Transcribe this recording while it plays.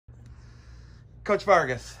Coach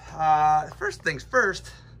Vargas, first things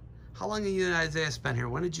first, how long have you and Isaiah spent here?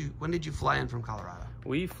 When did you fly in from Colorado?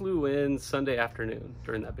 We flew in Sunday afternoon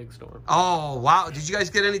during that big storm. Oh, wow. Did you guys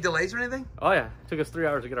get any delays or anything? Oh, yeah. It took us 3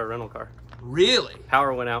 hours to get our rental car. Really?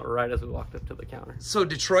 Power went out right as we walked up to the counter. So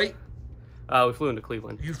Detroit? We flew into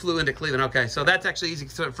Cleveland. You flew into Cleveland. Okay, so that's actually easy.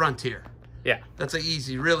 So Frontier. Yeah. That's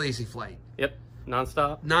a real easy flight. Yep.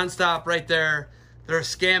 Nonstop. Nonstop right there. They're a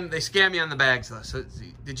scam. They scam you on the bags, though. So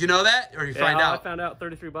did you know that, or you find out? I found out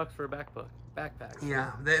 $33 for a backpack.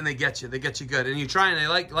 Yeah, and they get you. They get you good. And you try and they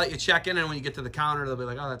let you check in, and when you get to the counter, they'll be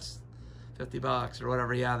like, "Oh, that's $50 or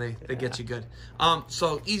whatever." Yeah, they get you good.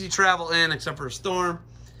 So easy travel in, except for a storm.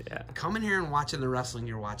 Yeah. Coming here and watching the wrestling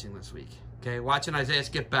you're watching this week. Okay, watching Isaiah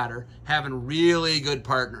get better, having really good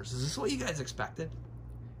partners. Is this what you guys expected?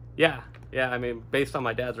 Yeah. I mean, based on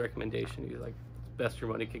my dad's recommendation, he's like, best your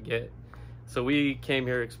money could get. So we came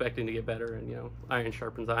here expecting to get better, and iron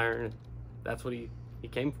sharpens iron. And that's what he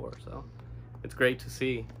came for. So it's great to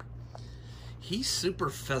see. He's super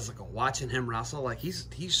physical. Watching him wrestle, like he's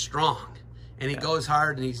strong, and he goes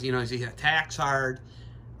hard, and he attacks hard.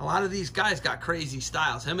 A lot of these guys got crazy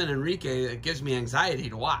styles. Him and Enrique, it gives me anxiety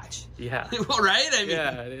to watch. Yeah. Right? I mean,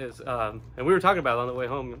 yeah, it is. And we were talking about it on the way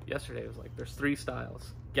home yesterday. It was like there's 3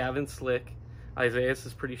 styles. Gavin's slick, Isaiah's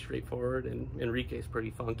is pretty straightforward, and Enrique's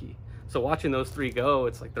pretty funky. So watching those 3 go,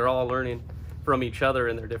 it's like they're all learning from each other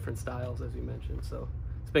in their different styles, as you mentioned. So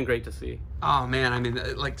it's been great to see. Oh man, I mean,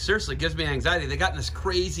 like seriously, it gives me anxiety. They got in this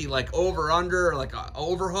crazy like over under, like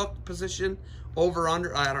overhook position, over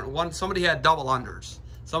under. I don't know. Somebody had double unders.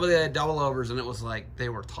 Somebody had double overs, and it was like they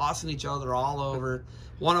were tossing each other all over.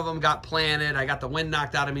 One of them got planted. I got the wind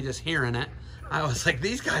knocked out of me just hearing it. I was like,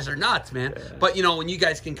 these guys are nuts, man. Yeah. But when you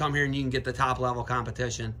guys can come here and you can get the top level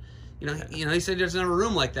competition, he said there's never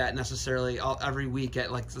room like that necessarily every week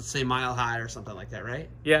at, like, let's say Mile High or something like that, right?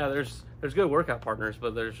 Yeah, there's good workout partners,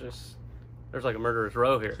 but there's like a murderer's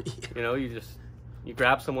row here. Yeah. You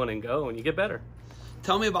grab someone and go, and you get better.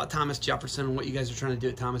 Tell me about Thomas Jefferson and what you guys are trying to do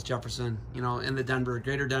at Thomas Jefferson, in the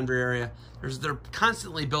greater Denver area. They're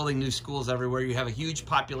constantly building new schools everywhere. You have a huge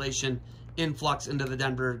population influx into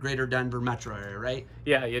the greater Denver metro area, right?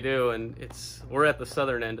 Yeah, you do, and we're at the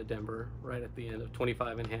southern end of Denver, right at the end of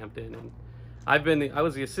 25 in Hampton, and I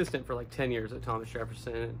was the assistant for like 10 years at Thomas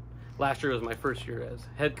Jefferson, and last year was my first year as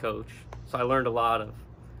head coach, so I learned a lot of,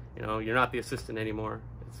 you're not the assistant anymore.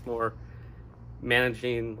 It's more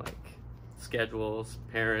managing like schedules,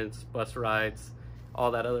 parents, bus rides,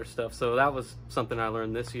 all that other stuff. So that was something I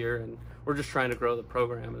learned this year, and we're just trying to grow the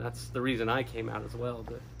program, and that's the reason I came out as well,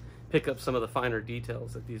 to pick up some of the finer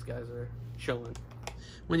details that these guys are showing.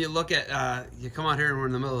 When you look at, you come out here and we're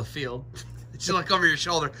in the middle of the field, you look over your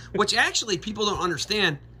shoulder, which actually people don't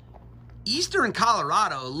understand. Eastern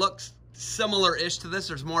Colorado looks similar-ish to this.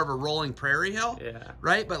 There's more of a rolling prairie hill,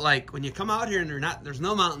 right? But like when you come out here and there's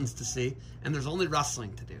no mountains to see, and there's only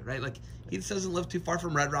wrestling to do, right? Like he doesn't live too far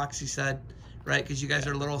from Red Rocks, he said, right? Because you guys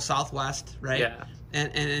are a little southwest, right? Yeah.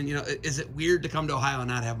 And is it weird to come to Ohio and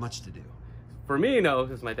not have much to do? For me, no,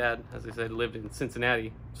 because my dad, as I said, lived in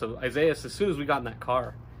Cincinnati. So Isaiah, as soon as we got in that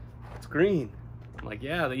car, it's green. I'm like,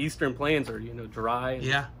 yeah, the Eastern Plains are dry,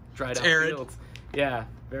 dried out fields. Yeah,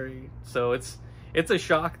 very. So it's a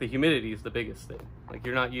shock. The humidity is the biggest thing. Like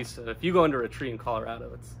you're not used to. If you go under a tree in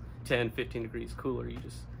Colorado, it's 10, 15 degrees cooler. You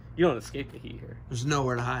don't escape the heat here. There's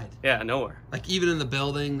nowhere to hide. Yeah, nowhere. Like even in the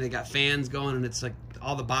building, they got fans going, and it's like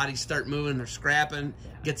all the bodies start moving, they're scrapping.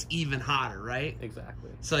 Gets even hotter, right?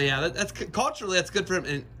 Exactly. So yeah, that's culturally that's good for him.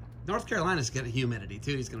 And North Carolina's got humidity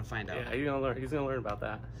too. He's gonna find out. Yeah, he's gonna learn about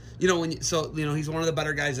that. He's one of the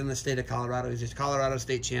better guys in the state of Colorado. He's just Colorado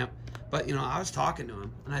state champ. But I was talking to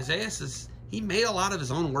him, and Isaiah says he made a lot of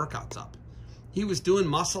his own workouts up. He was doing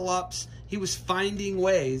muscle ups. He was finding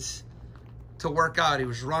ways to work out. He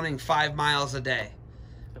was running 5 miles a day.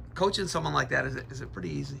 Coaching someone like that, is it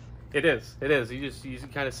pretty easy? It is. You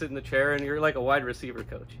kind of sit in the chair, and you're like a wide receiver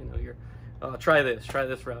coach. You're try this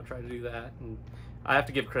route, try to do that. And I have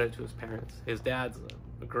to give credit to his parents. His dad's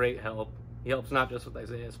a great help. He helps not just with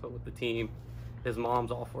Isaiah, but with the team. His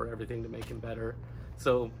mom's all for everything to make him better.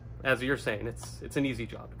 So as you're saying, it's an easy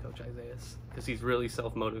job to coach Isaiah because he's really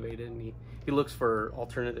self-motivated, and he looks for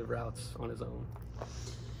alternative routes on his own.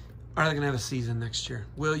 Are they going to have a season next year?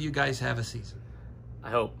 Will you guys have a season? I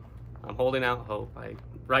hope. I'm holding out hope.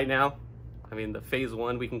 Right now, the phase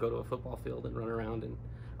 1, we can go to a football field and run around in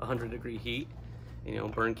 100-degree heat,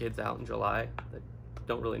 burn kids out in July that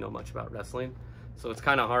don't really know much about wrestling. So it's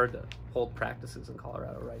kind of hard to hold practices in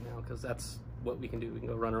Colorado right now because that's what we can do. We can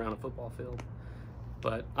go run around a football field.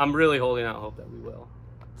 But I'm really holding out hope that we will.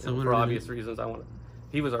 So for obvious reasons, I want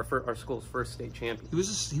He was our school's first state champion.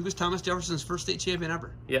 He was Thomas Jefferson's first state champion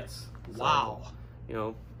ever. Yes. Wow. So, you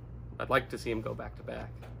know, I'd like to see him go back to back.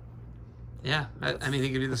 Yeah, I mean, he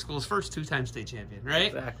could be the school's first 2-time state champion, right?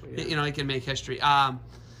 Exactly. Yeah. You know, he can make history.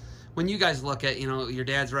 When you guys look at, you know, your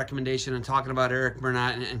dad's recommendation and talking about Eric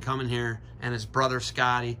Burnett and coming here and his brother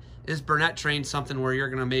Scotty, is Burnett trained something where you're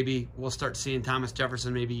going to we'll start seeing Thomas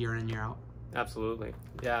Jefferson maybe year in, year out? Absolutely.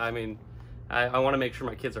 Yeah, I mean, I want to make sure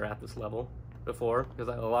my kids are at this level before, because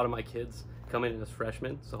a lot of my kids come in as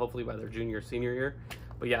freshmen, so hopefully by their junior, senior year.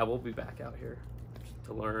 But yeah, we'll be back out here just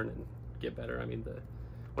to learn and get better. I mean,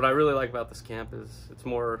 what I really like about this camp is it's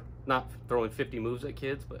more not throwing 50 moves at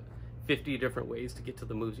kids, but 50 different ways to get to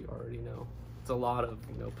the moves you already know. It's a lot of,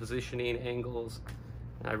 you know, positioning, angles,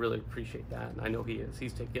 and I really appreciate that, and I know he is.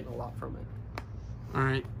 He's getting a lot from it. All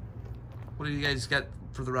right. What do you guys got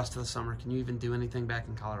for the rest of the summer? Can you even do anything back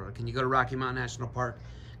in Colorado? Can you go to Rocky Mountain National Park?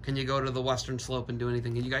 Can you go to the Western Slope and do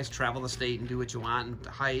anything? Can you guys travel the state and do what you want and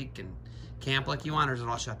hike and camp like you want, or is it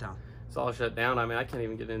all shut down? It's all shut down. I mean, I can't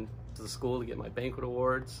even get into the school to get my banquet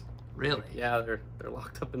awards. Really? Like, yeah, they're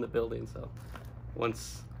locked up in the building, so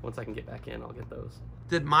once I can get back in, I'll get those.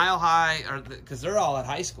 Did Mile High, because they're all at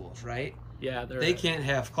high schools, right? Yeah, they can't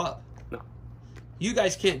have club. No. You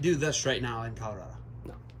guys can't do this right now in Colorado.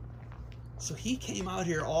 No. So he came out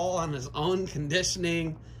here all on his own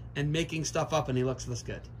conditioning and making stuff up, and he looks this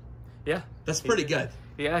good. Yeah. That's pretty good.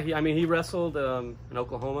 Yeah, I mean, he wrestled in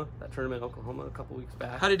Oklahoma, that tournament in Oklahoma a couple weeks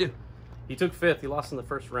back. How'd he do? He took 5th. He lost in the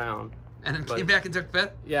first round. And then came back and took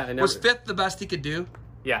 5th? Yeah. Was 5th the best he could do?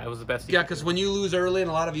 Yeah, it was the best he Yeah, could because do. when you lose early and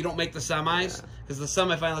a lot of you don't make the semis, because the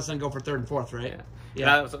semifinalists then go for 3rd and 4th, right? Yeah. Yeah. And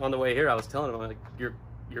I was on the way here, I was telling him, I'm like,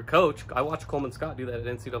 your coach, I watched Coleman Scott do that at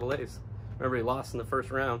NCAAs. Remember, he lost in the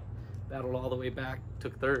first round, battled all the way back,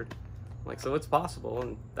 took 3rd. I'm like, so it's possible,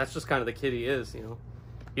 and that's just kind of the kid he is, you know.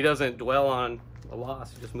 He doesn't dwell on a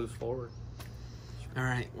loss, he just moves forward. All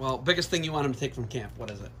right. Well, biggest thing you want him to take from camp, what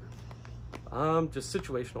is it? Just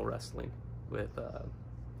situational wrestling with,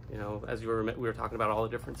 you know, as we were talking about all the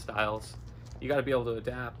different styles. You got to be able to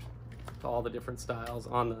adapt to all the different styles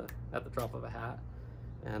at the drop of a hat,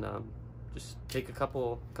 and just take a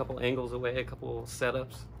couple angles away, a couple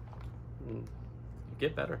setups, and you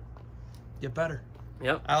get better. Get better.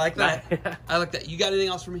 Yep. I like that. I like that. You got anything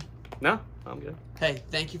else for me? No, I'm good. Hey,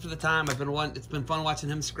 thank you for the time. It's been fun watching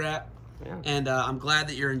him scrap. Yeah. And I'm glad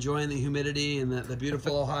that you're enjoying the humidity and the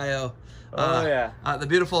beautiful Ohio. Oh yeah. The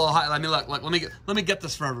beautiful Ohio. Let me look. Let me get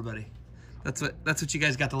this for everybody. That's what you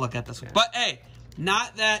guys got to look at this week. But hey,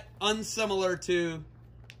 not that unsimilar to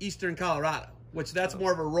Eastern Colorado, which that's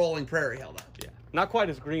more of a rolling prairie held up. Yeah. Not quite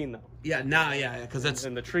as green though. Yeah. Nah. Yeah. Because it's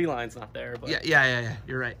and the tree line's not there. But yeah.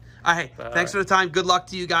 You're right. All right. Thanks for the time. Good luck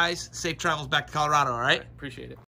to you guys. Safe travels back to Colorado. All right. Appreciate it.